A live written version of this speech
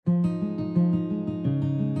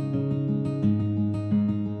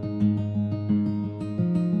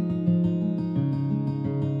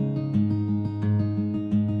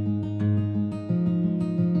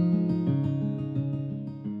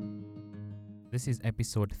This is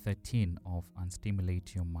episode 13 of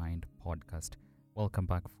Unstimulate Your Mind podcast. Welcome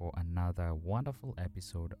back for another wonderful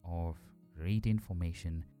episode of great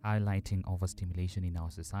information highlighting overstimulation in our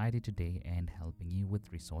society today and helping you with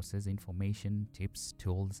resources, information, tips,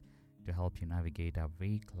 tools to help you navigate a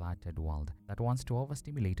very cluttered world that wants to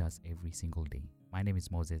overstimulate us every single day. My name is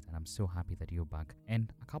Moses and I'm so happy that you're back.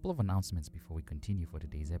 And a couple of announcements before we continue for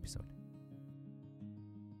today's episode.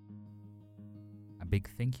 A big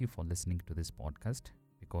thank you for listening to this podcast.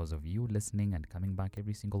 Because of you listening and coming back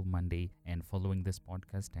every single Monday and following this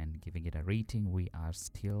podcast and giving it a rating, we are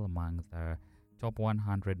still among the top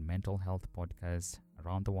 100 mental health podcasts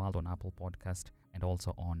around the world on Apple Podcast and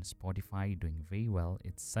also on Spotify, doing very well.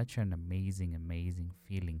 It's such an amazing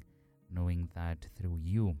feeling knowing that through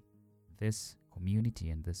you, this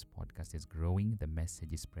community and this podcast is growing. The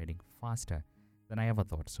message is spreading faster than I ever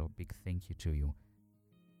thought. So big thank you to you.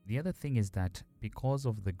 The other thing is that because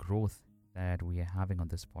of the growth that we are having on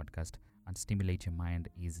this podcast, Unstimulate Your Mind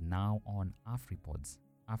is now on AfriPods.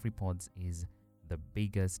 AfriPods is the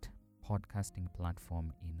biggest podcasting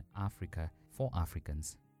platform in Africa for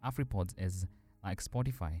Africans. AfriPods is like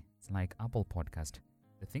Spotify, it's like Apple Podcast.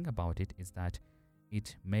 The thing about it is that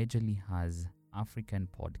it majorly has African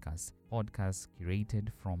podcasts curated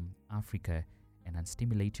from Africa, and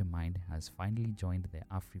Unstimulate Your Mind has finally joined the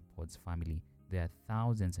AfriPods family. There are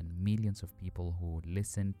thousands and millions of people who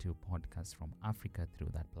listen to podcasts from Africa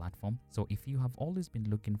through that platform. So if you have always been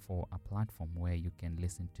looking for a platform where you can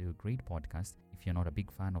listen to great podcasts, if you're not a big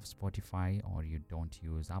fan of Spotify or you don't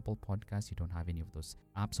use Apple Podcasts, you don't have any of those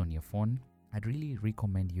apps on your phone, I'd really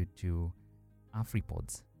recommend you to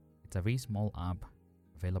AfriPods. It's a very small app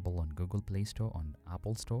available on Google Play Store, on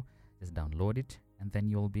Apple Store. Just download it and then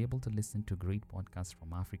you'll be able to listen to great podcasts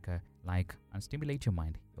from Africa like Unstimulate Your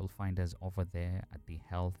Mind. You'll find us over there at the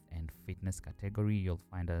health and fitness category. You'll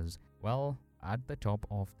find us, at the top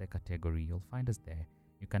of the category. You'll find us there.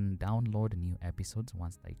 You can download new episodes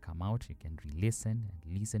once they come out. You can re-listen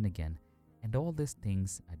and listen again. And all these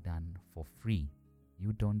things are done for free.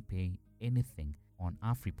 You don't pay anything on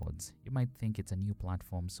AfriPods. You might think it's a new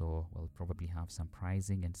platform, so we'll probably have some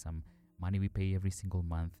pricing and some money we pay every single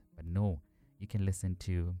month. But no, you can listen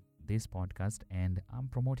to this podcast, and I'm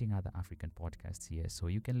promoting other African podcasts here. So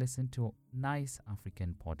you can listen to nice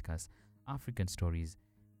African podcasts, African stories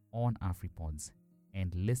on AfriPods,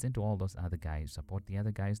 and listen to all those other guys. Support the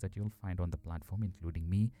other guys that you'll find on the platform, including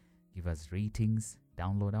me. Give us ratings,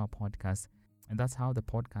 download our podcast, and that's how the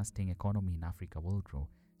podcasting economy in Africa will grow.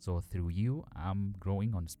 So through you, I'm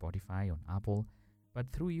growing on Spotify, on Apple,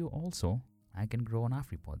 but through you also, I can grow on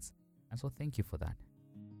AfriPods. And so thank you for that.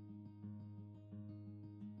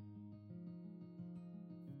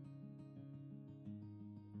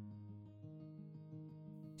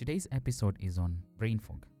 Today's episode is on brain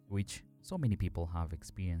fog, which so many people have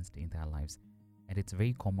experienced in their lives, and it's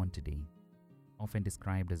very common today. Often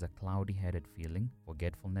described as a cloudy-headed feeling,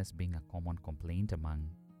 forgetfulness being a common complaint among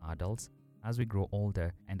adults. As we grow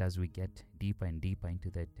older and as we get deeper and deeper into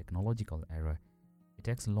the technological era, it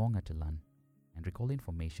takes longer to learn and recall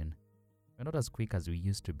information. We're not as quick as we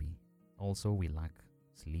used to be. Also, we lack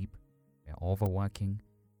sleep, we're overworking,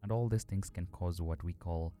 and all these things can cause what we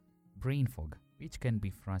call brain fog, which can be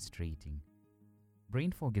frustrating.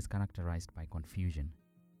 Brain fog is characterized by confusion,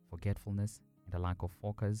 forgetfulness, and a lack of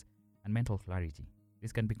focus and mental clarity.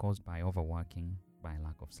 This can be caused by overworking, by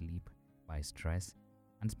lack of sleep, by stress,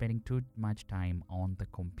 and spending too much time on the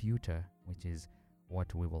computer, which is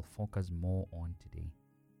what we will focus more on today.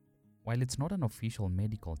 While it's not an official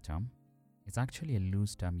medical term, it's actually a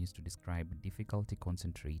loose term used to describe difficulty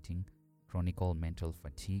concentrating, chronic mental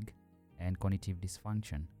fatigue, and cognitive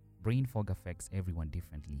dysfunction. Brain fog affects everyone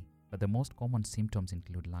differently, but the most common symptoms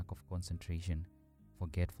include lack of concentration,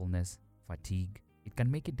 forgetfulness, fatigue. It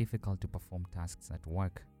can make it difficult to perform tasks at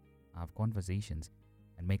work, have conversations,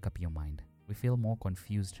 and make up your mind. We feel more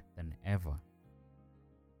confused than ever.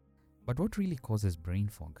 But what really causes brain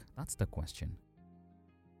fog? That's the question.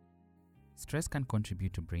 Stress can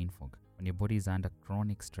contribute to brain fog. When your body is under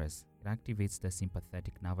chronic stress, it activates the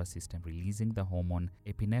sympathetic nervous system, releasing the hormone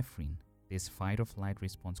epinephrine. This fight-or-flight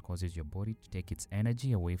response causes your body to take its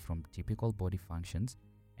energy away from typical body functions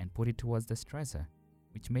and put it towards the stressor,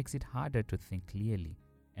 which makes it harder to think clearly,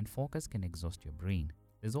 and focus can exhaust your brain.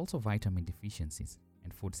 There's also vitamin deficiencies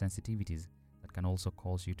and food sensitivities that can also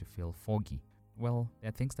cause you to feel foggy. Well, there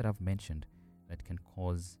are things that I've mentioned that can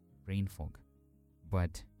cause brain fog,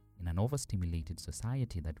 but in an overstimulated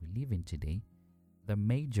society that we live in today, the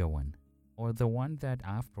major one, or the one that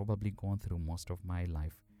I've probably gone through most of my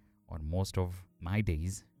life or most of my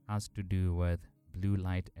days, has to do with blue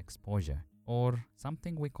light exposure, or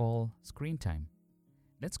something we call screen time.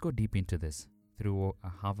 Let's go deep into this through a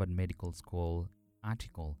Harvard Medical School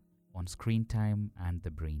article on screen time and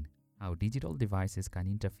the brain, how digital devices can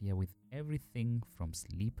interfere with everything from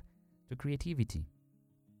sleep to creativity.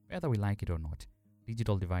 Whether we like it or not,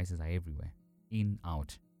 digital devices are everywhere, in,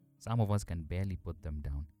 out. Some of us can barely put them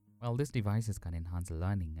down. While these devices can enhance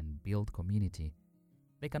learning and build community,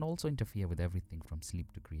 they can also interfere with everything from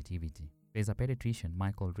sleep to creativity. There's a pediatrician,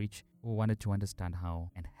 Michael Rich, who wanted to understand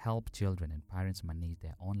how and help children and parents manage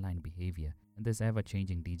their online behavior in this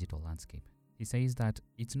ever-changing digital landscape. He says that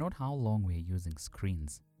it's not how long we're using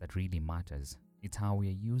screens that really matters, it's how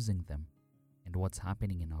we're using them and what's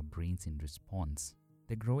happening in our brains in response.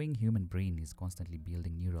 The growing human brain is constantly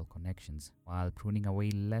building neural connections while pruning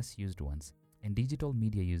away less used ones, and digital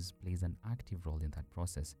media use plays an active role in that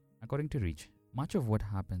process. According to Rich, much of what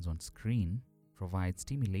happens on screen provides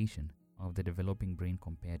stimulation of the developing brain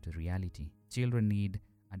compared to reality. Children need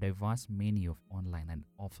a diverse menu of online and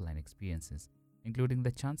offline experiences, including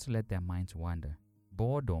the chance to let their minds wander.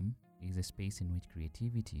 Boredom is a space in which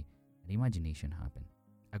creativity and imagination happen.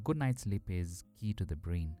 A good night's sleep is key to the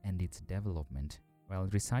brain and its development. Well,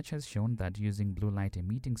 research has shown that using blue light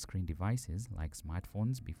emitting screen devices like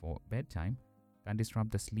smartphones before bedtime can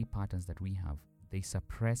disrupt the sleep patterns that we have. They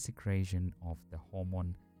suppress secretion of the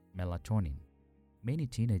hormone melatonin. Many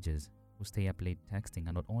teenagers who stay up late texting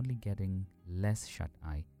are not only getting less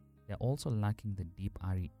shut-eye, they're also lacking the deep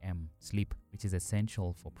REM sleep, which is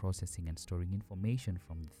essential for processing and storing information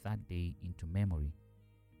from that day into memory.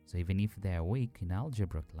 So even if they're awake in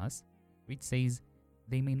algebra class, Rich says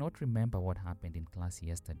they may not remember what happened in class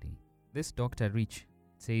yesterday. This Dr. Rich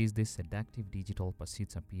says these seductive digital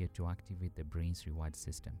pursuits appear to activate the brain's reward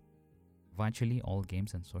system. Virtually all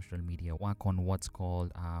games and social media work on what's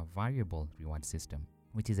called a variable reward system,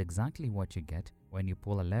 which is exactly what you get when you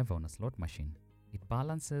pull a lever on a slot machine. It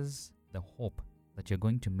balances the hope that you're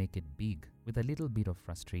going to make it big with a little bit of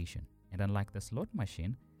frustration. And unlike the slot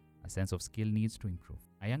machine, a sense of skill needs to improve.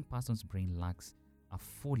 A young person's brain lacks a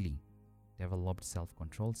fully developed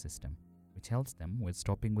self-control system, which helps them with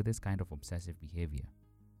stopping with this kind of obsessive behavior.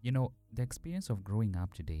 You know, the experience of growing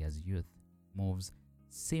up today as youth moves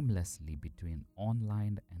seamlessly between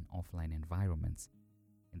online and offline environments.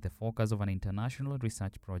 In the focus of an international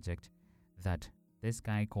research project that this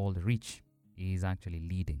guy called Rich is actually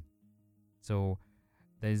leading. So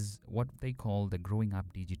there's what they call the Growing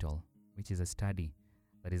Up Digital, which is a study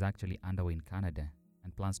that is actually underway in Canada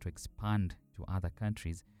and plans to expand to other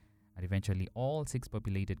countries and eventually all 6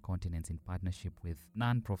 populated continents in partnership with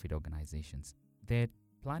non-profit organizations. They're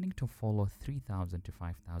planning to follow 3,000 to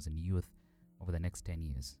 5,000 youth over the next 10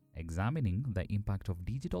 years, examining the impact of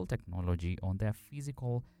digital technology on their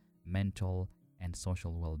physical, mental, and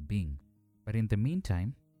social well-being. But in the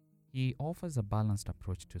meantime, he offers a balanced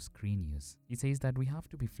approach to screen use. He says that we have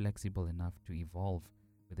to be flexible enough to evolve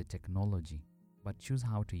with the technology, but choose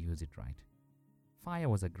how to use it right. Fire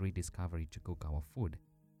was a great discovery to cook our food,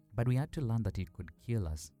 but we had to learn that it could kill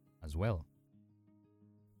us as well.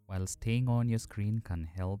 While staying on your screen can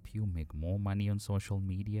help you make more money on social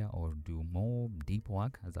media or do more deep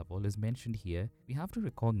work, as I've always mentioned here, we have to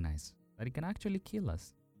recognize that it can actually kill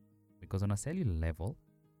us. Because on a cellular level,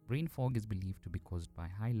 brain fog is believed to be caused by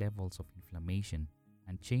high levels of inflammation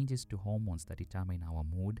and changes to hormones that determine our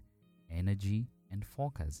mood, energy, and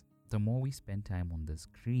focus. The more we spend time on the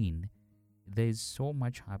screen, there is so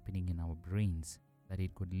much happening in our brains that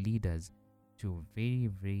it could lead us to very,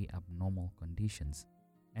 very abnormal conditions.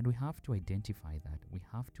 And we have to identify that. We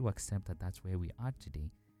have to accept that that's where we are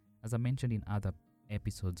today. As I mentioned in other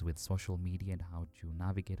episodes with social media and how to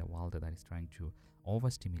navigate a world that is trying to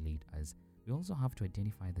overstimulate us, we also have to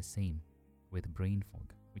identify the same with brain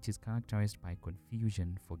fog, which is characterized by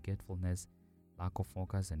confusion, forgetfulness, lack of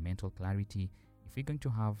focus, and mental clarity. If we're going to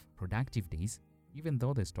have productive days, even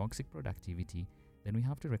though there's toxic productivity, then we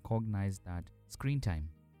have to recognize that screen time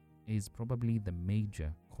is probably the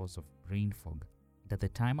major cause of brain fog. That the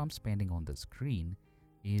time I'm spending on the screen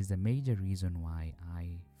is the major reason why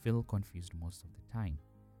I feel confused most of the time,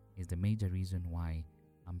 is the major reason why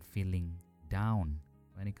I'm feeling down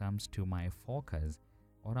when it comes to my focus,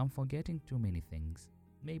 or I'm forgetting too many things.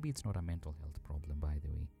 Maybe it's not a mental health problem, by the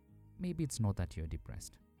way. Maybe it's not that you're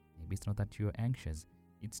depressed. Maybe it's not that you're anxious.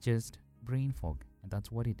 It's just brain fog, and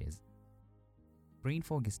that's what it is. Brain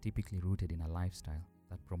fog is typically rooted in a lifestyle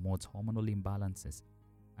that promotes hormonal imbalances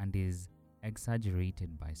and is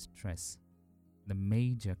exaggerated by stress. The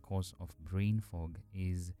major cause of brain fog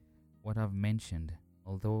is what I've mentioned,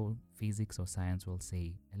 although physics or science will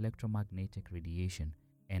say electromagnetic radiation,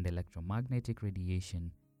 and electromagnetic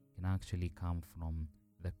radiation can actually come from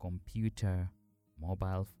the computer,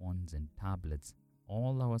 mobile phones, and tablets,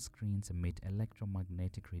 all our screens emit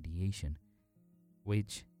electromagnetic radiation,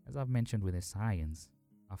 which, as I've mentioned with the science,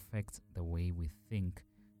 affects the way we think,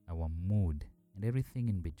 our mood, and everything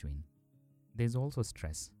in between. There's also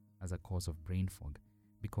stress as a cause of brain fog,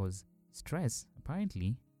 because stress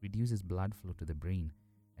apparently reduces blood flow to the brain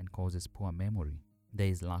and causes poor memory. There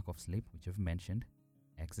is lack of sleep, which I've mentioned,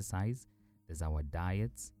 exercise, there's our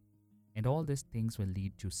diets, and all these things will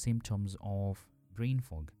lead to symptoms of brain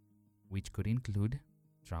fog, which could include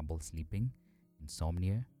trouble sleeping,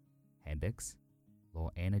 insomnia, headaches,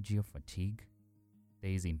 low energy or fatigue.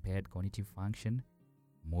 There is impaired cognitive function,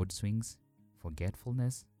 mood swings,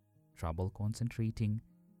 forgetfulness, trouble concentrating,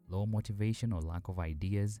 low motivation or lack of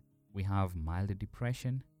ideas. We have mild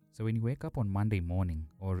depression. So when you wake up on Monday morning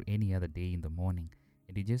or any other day in the morning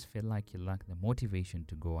and you just feel like you lack the motivation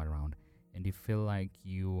to go around, and you feel like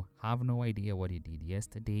you have no idea what you did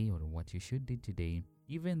yesterday or what you should do today,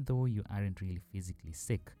 even though you aren't really physically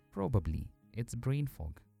sick, probably it's brain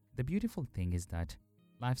fog. The beautiful thing is that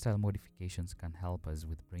lifestyle modifications can help us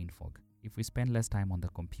with brain fog if we spend less time on the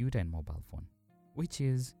computer and mobile phone, which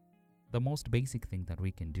is the most basic thing that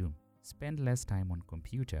we can do. Spend less time on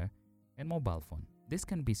computer and mobile phone. This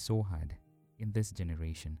can be so hard in this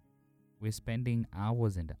generation. We're spending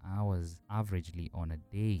hours and hours averagely on a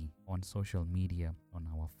day on social media, on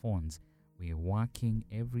our phones. We're working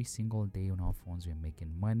every single day on our phones. We're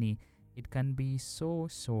making money. It can be so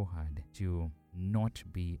hard to not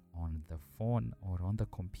be on the phone or on the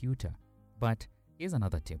computer. But here's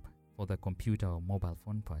another tip for the computer or mobile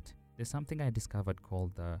phone part. There's something I discovered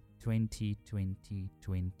called the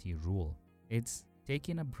 20-20-20 rule. It's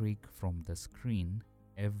taking a break from the screen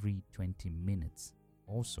every 20 minutes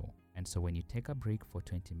also. And so when you take a break for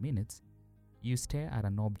 20 minutes, you stare at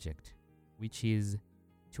an object which is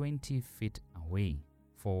 20 feet away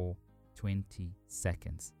for 20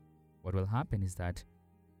 seconds. What will happen is that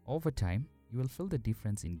over time, you will feel the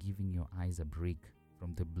difference in giving your eyes a break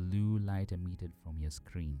from the blue light emitted from your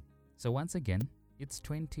screen. So once again, it's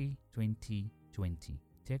 20-20-20.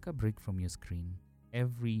 Take a break from your screen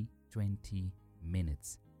every 20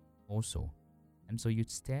 minutes also. And so you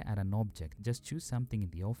stare at an object, just choose something in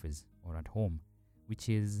the office or at home, which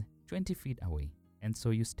is 20 feet away. And so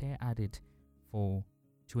you stare at it for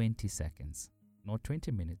 20 seconds, not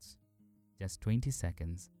 20 minutes, just 20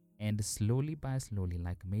 seconds. And slowly by slowly,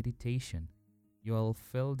 like meditation, you'll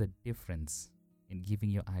feel the difference in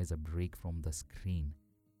giving your eyes a break from the screen.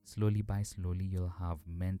 Slowly by slowly, you'll have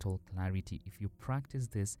mental clarity. If you practice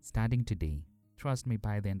this starting today, trust me,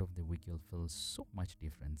 by the end of the week, you'll feel so much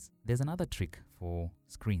difference. There's another trick for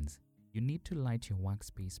screens. You need to light your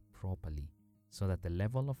workspace properly so that the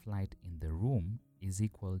level of light in the room is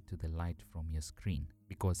equal to the light from your screen.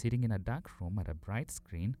 Because sitting in a dark room at a bright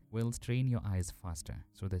screen will strain your eyes faster.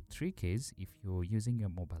 So the trick is, if you're using your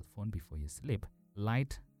mobile phone before you sleep,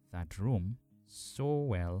 light that room so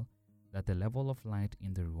well that the level of light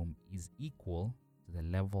in the room is equal to the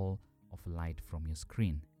level of light from your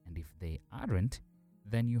screen. And if they aren't,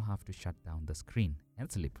 then you have to shut down the screen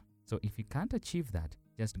and sleep. So if you can't achieve that,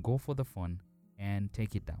 just go for the phone and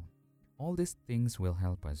take it down. All these things will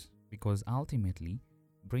help us because ultimately,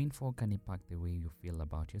 brain fog can impact the way you feel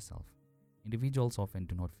about yourself. Individuals often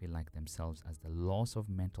do not feel like themselves as the loss of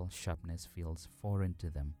mental sharpness feels foreign to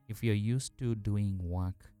them. If you're used to doing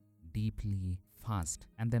work deeply fast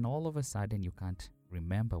and then all of a sudden you can't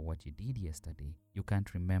remember what you did yesterday, you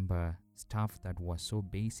can't remember stuff that was so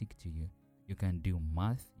basic to you, you can't do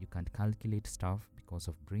math, you can't calculate stuff because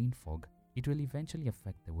of brain fog, it will eventually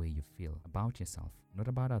affect the way you feel about yourself, not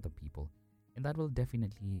about other people. And that will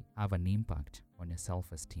definitely have an impact on your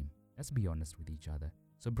self-esteem. Let's be honest with each other.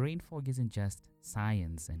 So brain fog isn't just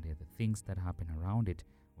science and the things that happen around it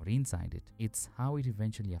or inside it. It's how it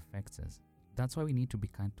eventually affects us. That's why we need to be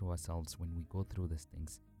kind to ourselves when we go through these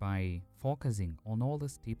things by focusing on all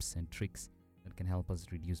those tips and tricks that can help us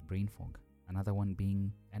reduce brain fog. Another one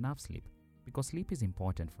being enough sleep, because sleep is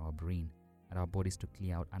important for our brain and our bodies to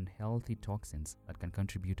clear out unhealthy toxins that can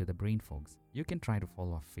contribute to the brain fogs. You can try to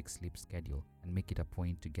follow a fixed sleep schedule and make it a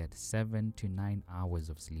point to get 7 to 9 hours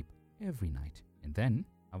of sleep every night. And then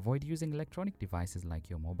avoid using electronic devices like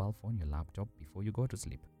your mobile phone, your laptop before you go to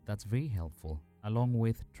sleep. That's very helpful. Along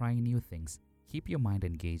with trying new things, keep your mind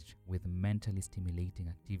engaged with mentally stimulating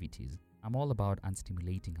activities. I'm all about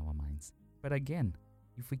unstimulating our minds. But again,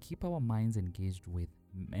 if we keep our minds engaged with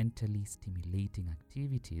mentally stimulating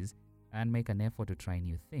activities and make an effort to try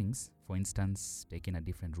new things, for instance, taking a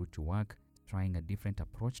different route to work, trying a different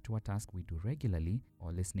approach to a task we do regularly,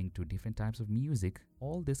 or listening to different types of music,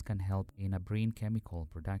 all this can help in a brain chemical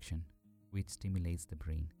production. which stimulates the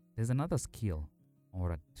brain. There's another skill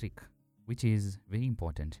or a trick which is very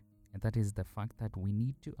important, and that is the fact that we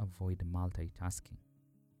need to avoid multitasking.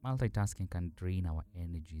 Multitasking can drain our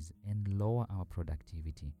energies and lower our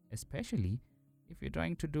productivity, especially if you're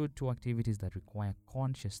trying to do two activities that require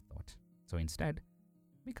conscious thought. So instead,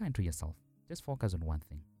 be kind to yourself. Just focus on one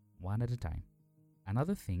thing, one at a time.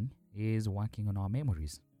 Another thing is working on our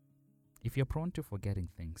memories. If you're prone to forgetting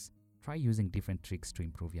things, try using different tricks to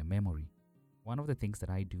improve your memory. One of the things that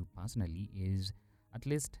I do personally is at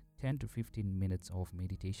least 10 to 15 minutes of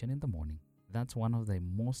meditation in the morning. That's one of the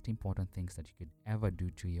most important things that you could ever do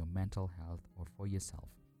to your mental health or for yourself.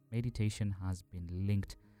 Meditation has been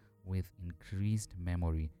linked with increased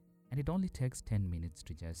memory, and it only takes 10 minutes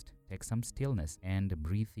to just take some stillness and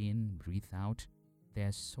breathe in, breathe out. There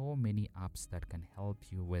are so many apps that can help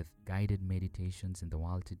you with guided meditations in the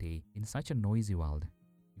world today. In such a noisy world,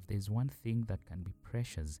 if there's one thing that can be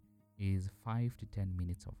precious, is 5 to 10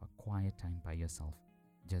 minutes of a quiet time by yourself,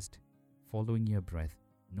 just following your breath,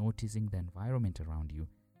 noticing the environment around you.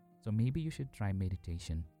 So maybe you should try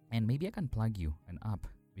meditation, and maybe I can plug you an app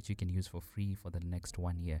which you can use for free for the next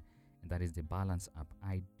 1 year, and that is the Balance app.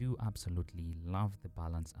 I do absolutely love the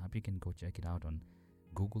Balance app. You can go check it out on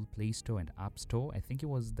Google Play Store and App Store. I think it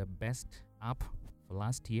was the best app for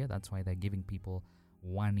last year. That's why they're giving people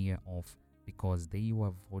 1 year off, because they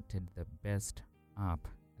were voted the best app.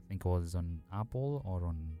 I think it was on Apple or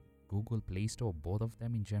on Google Play Store, both of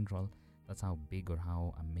them in general. That's how big or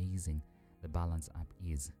how amazing the Balance app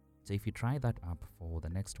is. So if you try that app for the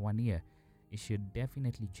next 1 year, it should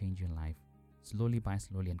definitely change your life. Slowly by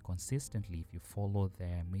slowly and consistently, if you follow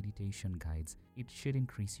their meditation guides, it should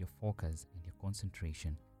increase your focus and your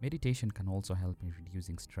concentration. Meditation can also help in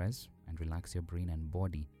reducing stress and relax your brain and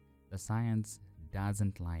body. The science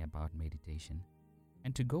doesn't lie about meditation.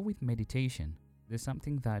 And to go with meditation, there's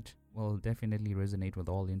something that will definitely resonate with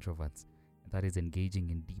all introverts, and that is engaging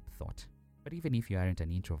in deep thought. But even if you aren't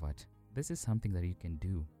an introvert, this is something that you can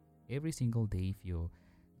do every single day if you're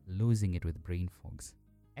losing it with brain fogs.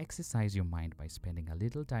 Exercise your mind by spending a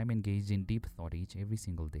little time engaged in deep thought every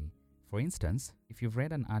single day. For instance, if you've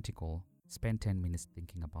read an article, spend 10 minutes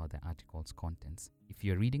thinking about the article's contents. If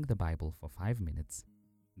you're reading the Bible for 5 minutes,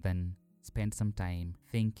 then spend some time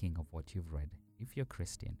thinking of what you've read. If you're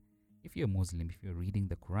Christian, if you're Muslim, if you're reading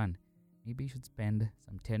the Quran, maybe you should spend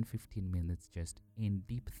some 10-15 minutes just in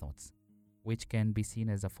deep thoughts, which can be seen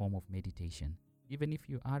as a form of meditation. Even if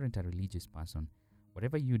you aren't a religious person,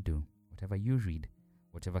 whatever you do, whatever you read,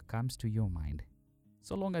 whatever comes to your mind,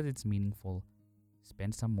 so long as it's meaningful,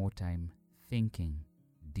 spend some more time thinking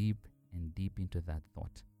deep and deep into that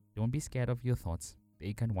thought. Don't be scared of your thoughts.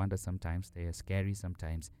 They can wander sometimes. They are scary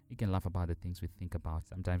sometimes. You can laugh about the things we think about.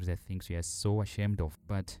 Sometimes they're things we are so ashamed of.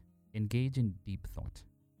 But engage in deep thought,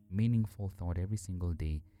 meaningful thought every single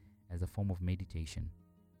day as a form of meditation.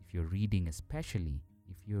 If you're reading, especially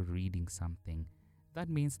if you're reading something, that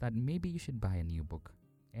means that maybe you should buy a new book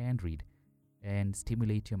and read and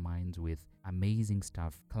stimulate your minds with amazing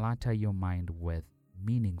stuff. Clutter your mind with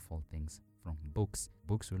meaningful things from books.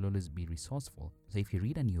 Books will always be resourceful. So if you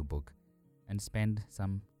read a new book and spend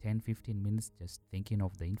some 10-15 minutes just thinking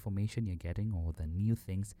of the information you're getting or the new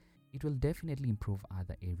things, it will definitely improve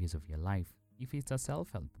other areas of your life. If it's a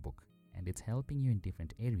self-help book and it's helping you in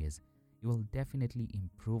different areas, you will definitely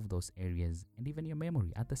improve those areas and even your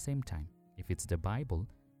memory at the same time. If it's the Bible,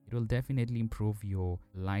 it will definitely improve your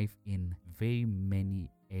life in very many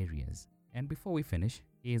areas. And before we finish,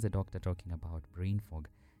 here's a doctor talking about brain fog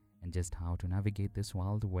and just how to navigate this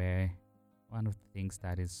world where one of the things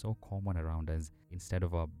that is so common around us, instead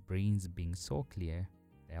of our brains being so clear,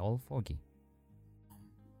 they're all foggy.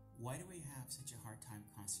 Why do we have such a hard time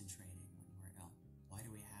concentrating when we're ill? Why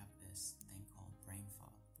do we have this thing called brain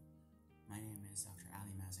fog? My name is Dr.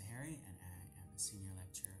 Ali Mazaheri, and I am a senior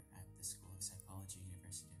lecturer at the School of Psychology,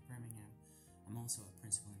 University of Birmingham. I'm also a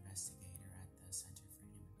principal investigator at the Center for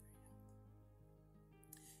Human Brain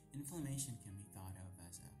Health. Inflammation can be thought of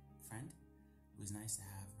as a friend who's nice to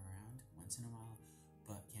have around once in a while,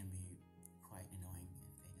 but can be quite annoying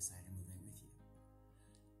if they decide to move in with you.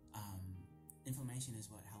 Inflammation is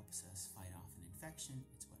what helps us fight off an infection.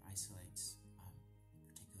 It's what isolates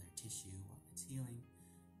particular tissue while it's healing.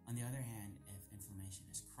 On the other hand, if inflammation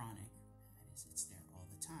is chronic, that is, it's there all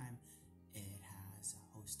the time, it has a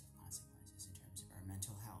host of consequences in terms of our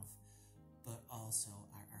mental health, but also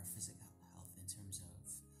our physical health in terms of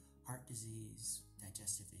heart disease,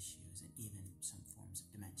 digestive issues, and even some forms of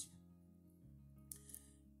dementia.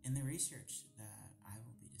 In the research that I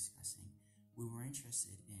will be discussing, we were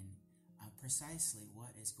interested in precisely what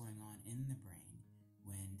is going on in the brain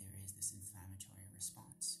when there is this inflammatory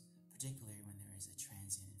response, particularly when there is a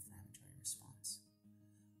transient inflammatory response.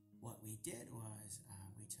 What we did was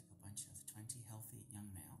we took a bunch of 20 healthy young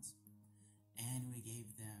males and we gave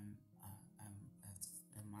them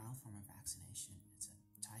a mild form of vaccination. It's a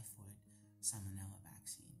typhoid salmonella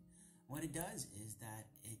vaccine. What it does is that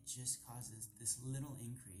it just causes this little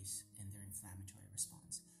increase in their inflammatory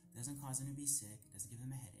response. It doesn't cause them to be sick, it doesn't give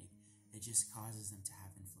them a headache, it just causes them to have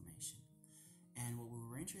inflammation. And what we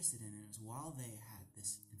were interested in is while they had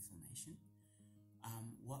this inflammation,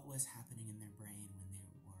 what was happening in their brain when they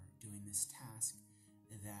were doing this task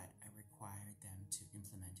that required them to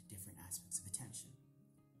implement different aspects of attention.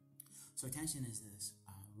 So attention is this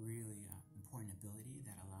really important ability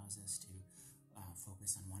that allows us to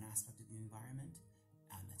focus on one aspect of the environment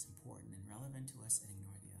that's important and relevant to us and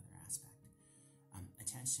ignore the other aspect.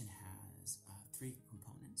 Attention has three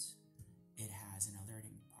components. It has an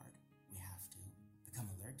alerting part. We have to become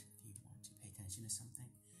alert if you want to pay attention to something.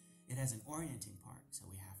 It has an orienting part, so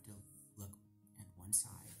we have to look at one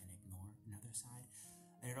side and ignore another side.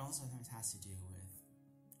 And it also sometimes has to do with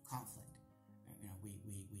conflict. You know, we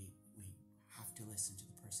have to listen to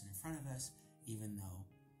the person in front of us, even though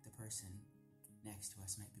the person next to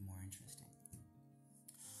us might be more interesting.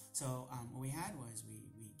 So what we had was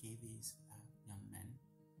we gave these young men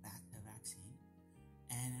the vaccine,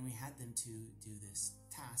 and then we had them to do this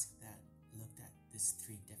task that looked at these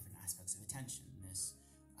three different aspects of attention: this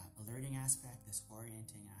alerting aspect, this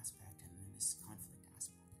orienting aspect, and then this conflict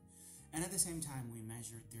aspect. And at the same time, we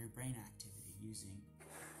measured their brain activity using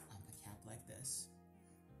a cap like this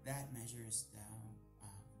that measures the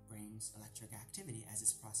brain's electric activity as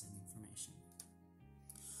it's processing information.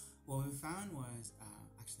 What we found was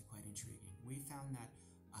actually quite intriguing. We found that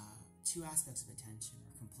two aspects of attention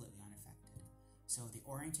were completely unaffected. So the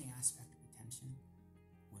orienting aspect of attention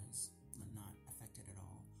was not affected at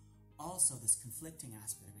all. Also, this conflicting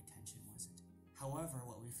aspect of attention wasn't. However,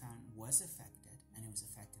 what we found was affected, and it was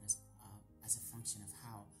affected as a function of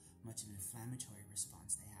how much of an inflammatory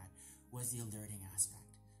response they had, was the alerting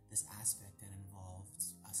aspect. This aspect that involved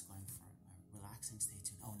us going from a relaxing state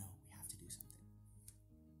to, oh no, we have to do something.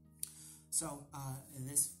 So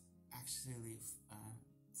this actually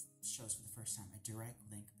shows for the first time a direct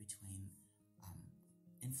link between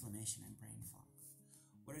inflammation and brain fog.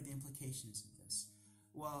 What are the implications of this?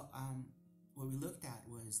 Well, what we looked at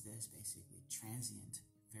was this basically transient,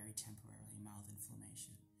 very temporarily mild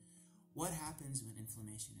inflammation. What happens when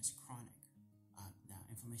inflammation is chronic? Now,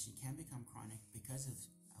 inflammation can become chronic because of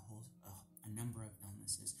a number of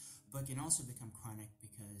illnesses, but can also become chronic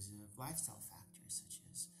because of lifestyle factors such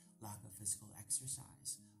as lack of physical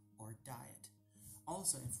exercise or diet.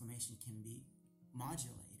 Also, inflammation can be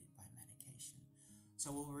modulated by medication.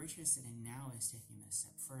 So what we're interested in now is taking this a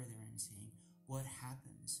step further and seeing what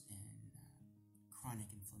happens in chronic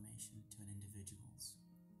inflammation to an individual's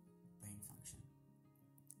brain function.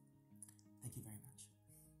 Thank you very much.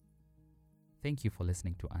 Thank you for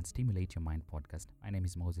listening to Unstimulate Your Mind podcast. My name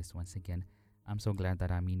is Moses once again. I'm so glad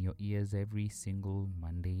that I'm in your ears every single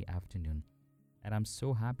Monday afternoon. And I'm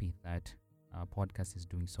so happy that our podcast is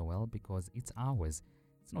doing so well because it's ours.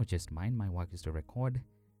 It's not just mine. My work is to record.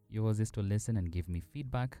 Yours is to listen and give me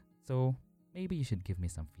feedback. So maybe you should give me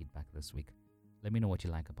some feedback this week. Let me know what you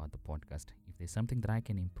like about the podcast. If there's something that I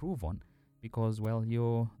can improve on, because, well,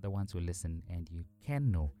 you're the ones who listen and you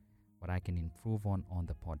can know what I can improve on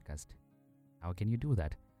the podcast. How can you do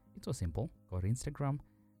that? It's so simple. Go to Instagram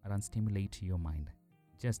and Unstimulate Your Mind.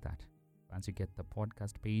 Just that. Once you get the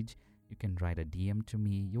podcast page, you can write a DM to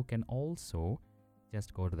me. You can also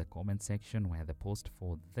just go to the comment section where the post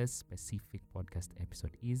for this specific podcast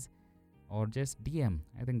episode is, or just DM.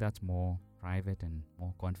 I think that's more private and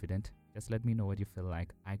more confident. Just let me know what you feel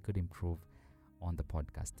like I could improve on the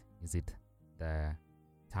podcast. Is it the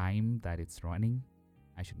time that it's running?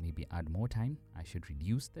 I should maybe add more time. I should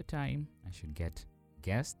reduce the time. I should get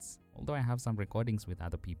guests, although I have some recordings with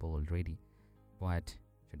other people already. But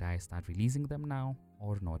should I start releasing them now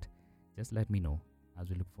or not? Just let me know as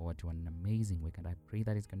we look forward to an amazing week. And I pray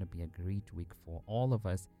that it's going to be a great week for all of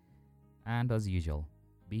us. And as usual,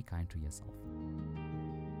 be kind to yourself.